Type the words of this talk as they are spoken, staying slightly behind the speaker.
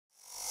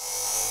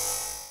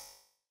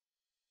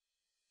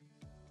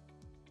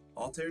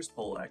Altair's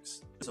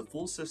PollEx is a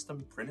full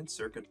system printed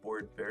circuit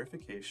board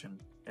verification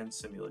and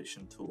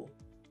simulation tool.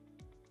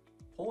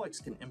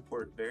 PollEx can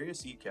import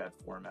various ECAD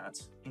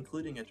formats,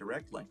 including a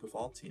direct link with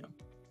Altium.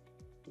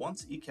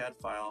 Once ECAD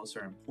files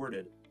are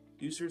imported,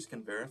 users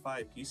can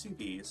verify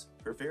PCBs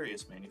for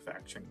various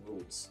manufacturing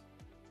rules.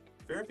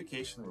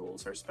 Verification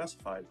rules are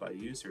specified by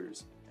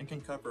users and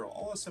can cover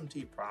all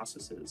SMT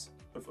processes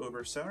with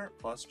over 700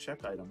 plus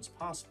check items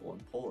possible in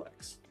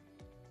PollEx.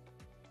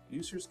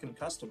 Users can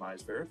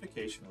customize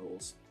verification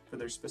rules for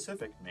their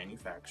specific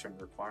manufacturing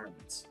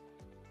requirements.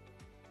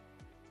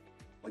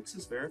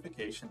 PollEx's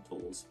verification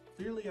tools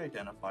clearly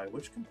identify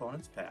which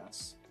components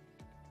pass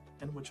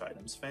and which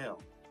items fail.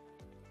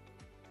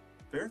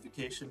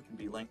 Verification can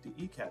be linked to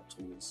ECAD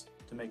tools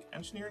to make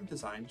engineering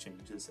design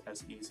changes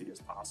as easy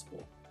as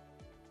possible.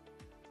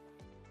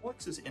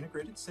 PollEx's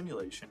integrated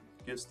simulation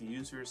gives the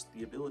users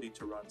the ability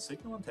to run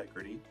signal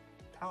integrity,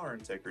 power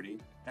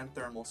integrity, and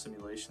thermal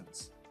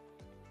simulations.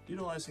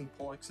 Utilizing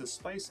PollEx's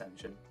SPICE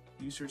engine,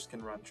 users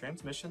can run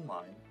transmission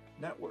line,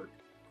 network,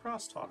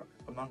 crosstalk,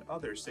 among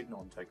other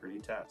signal integrity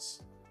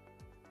tests.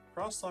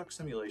 Crosstalk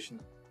simulation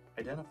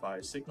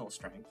identifies signal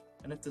strength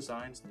and if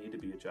designs need to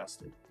be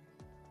adjusted.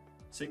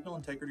 Signal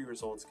integrity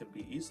results can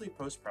be easily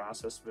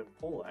post-processed within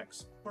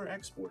PollEx or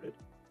exported.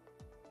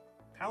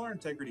 Power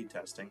integrity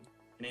testing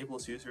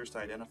enables users to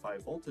identify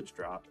voltage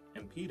drop,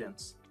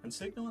 impedance, and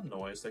signal and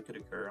noise that could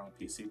occur on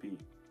a PCB.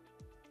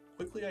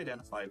 Quickly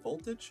identify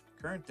voltage,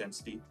 current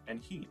density,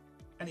 and heat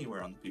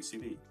anywhere on the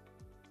PCB.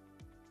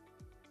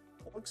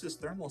 PollEx's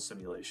thermal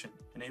simulation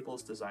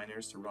enables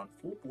designers to run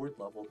full board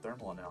level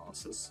thermal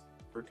analysis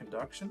for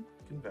conduction,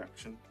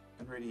 convection,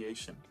 and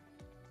radiation.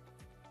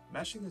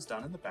 Meshing is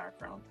done in the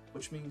background,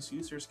 which means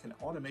users can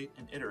automate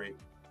and iterate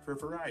for a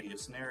variety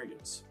of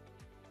scenarios.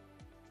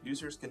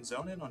 Users can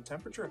zone in on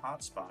temperature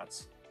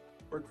hotspots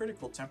or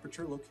critical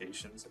temperature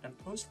locations and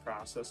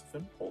post-process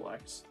within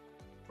PollEx,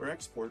 or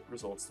export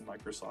results to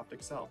Microsoft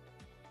Excel.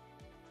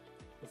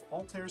 With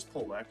Altair's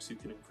PollEx, you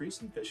can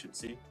increase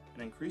efficiency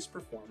and increase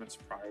performance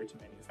prior to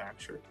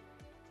manufacture.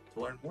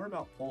 To learn more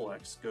about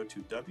PollEx, go to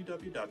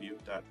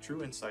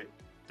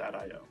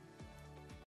www.TrueInsight.io.